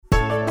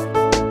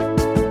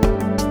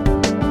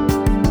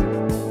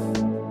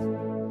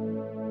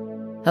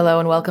Hello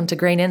and welcome to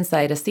Grain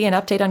Insight, a CN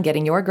update on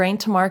getting your grain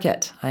to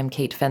market. I'm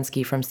Kate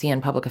Fensky from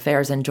CN Public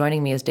Affairs, and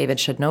joining me is David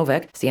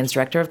Shudnovic, CN's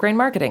Director of Grain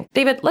Marketing.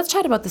 David, let's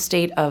chat about the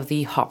state of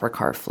the hopper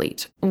car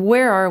fleet.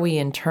 Where are we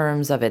in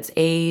terms of its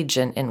age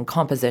and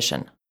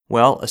composition?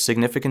 Well, a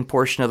significant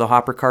portion of the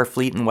hopper car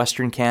fleet in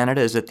Western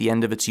Canada is at the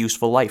end of its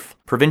useful life.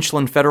 Provincial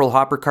and federal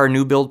hopper car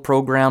new build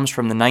programs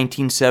from the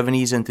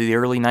 1970s into the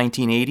early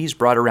 1980s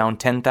brought around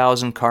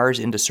 10,000 cars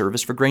into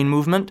service for grain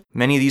movement.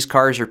 Many of these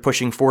cars are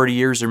pushing 40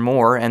 years or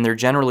more, and they're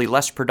generally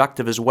less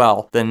productive as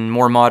well than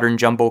more modern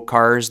jumbo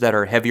cars that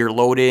are heavier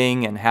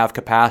loading and have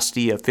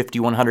capacity of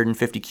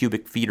 5,150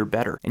 cubic feet or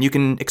better. And you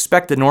can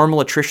expect a normal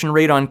attrition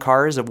rate on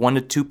cars of 1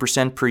 to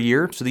 2% per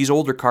year, so these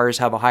older cars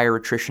have a higher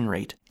attrition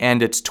rate.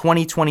 And it's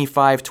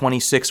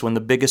 2025-26 when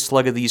the biggest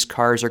slug of these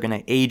cars are going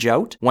to age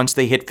out once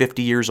they hit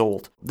 50 years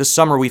old. This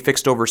summer we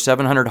fixed over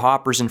 700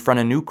 hoppers in front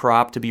of new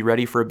crop to be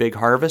ready for a big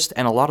harvest,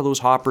 and a lot of those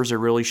hoppers are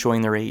really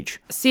showing their age.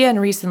 CN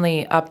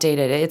recently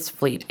updated its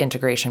fleet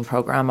integration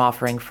program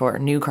offering for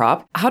new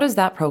crop. How does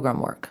that program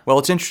work? Well,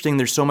 it's interesting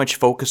there's so much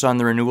focus on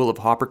the renewal of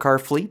hopper car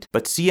fleet,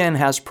 but CN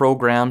has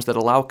programs that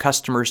allow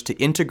customers to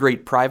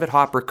integrate private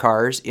hopper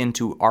cars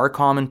into our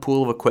common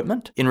pool of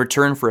equipment in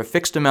return for a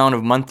fixed amount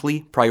of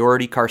monthly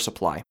priority car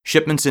supply.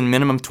 Shipments in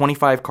minimum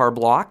 25 car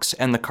blocks,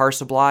 and the car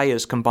supply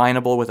is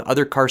combinable with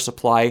other car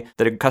supply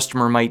that a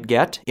customer might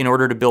get in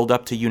order to build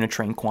up to unit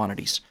train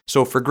quantities.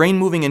 So for grain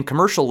moving in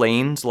commercial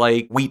lanes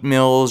like wheat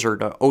mills or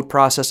to oat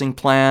processing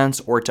plants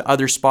or to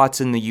other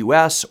spots in the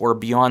US or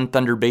beyond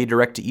Thunder Bay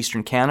direct to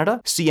Eastern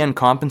Canada, CN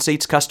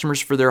compensates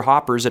customers for their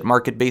hoppers at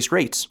market-based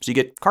rates, so you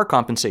get car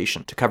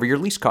compensation to cover your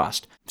lease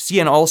cost.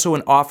 CN also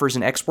offers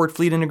an export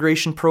fleet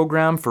integration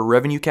program for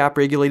revenue cap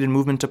regulated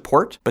movement to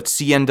port, but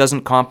CN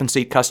doesn't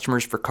compensate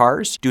customers for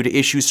cars due to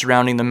issues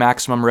surrounding the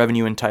maximum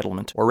revenue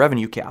entitlement or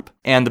revenue cap.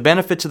 And the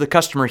benefit to the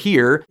customer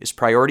here is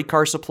priority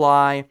car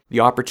supply,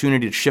 the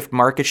opportunity to shift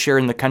market share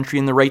in the country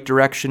in the right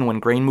direction when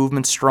grain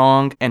movement's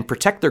strong, and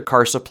protect their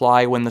car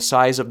supply when the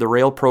size of the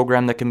rail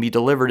program that can be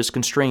delivered is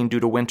constrained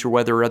due to winter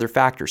weather or other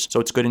factors. So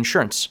it's good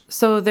insurance.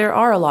 So there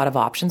are a lot of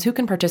options. Who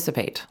can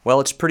participate? Well,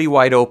 it's pretty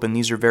wide open.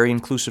 These are very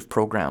inclusive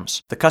programs.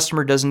 The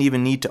customer doesn't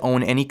even need to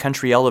own any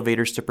country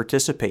elevators to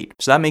participate.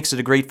 So that makes it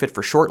a great fit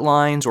for short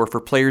lines or for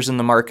players in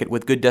the market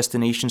with good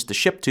destinations to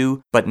ship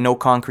to, but no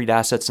concrete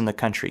assets in the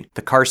country.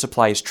 The car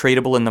supply is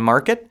tradable in the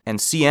market, and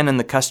CN and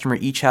the customer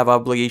each have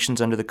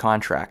obligations under the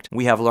contract.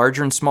 We have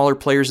larger and smaller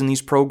players in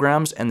these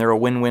programs, and they're a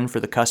win-win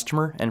for the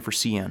customer and for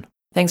CN.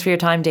 Thanks for your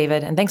time,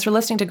 David, and thanks for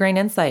listening to Grain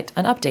Insight,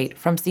 an update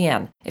from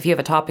CN. If you have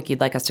a topic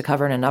you'd like us to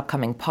cover in an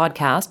upcoming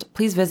podcast,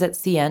 please visit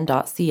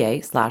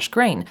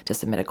cn.ca/grain to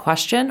submit a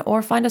question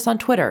or find us on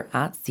Twitter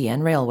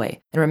 @CN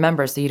Railway. And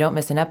remember, so you don't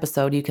miss an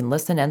episode, you can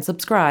listen and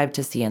subscribe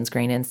to CN's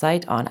Grain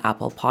Insight on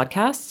Apple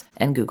Podcasts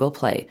and Google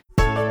Play.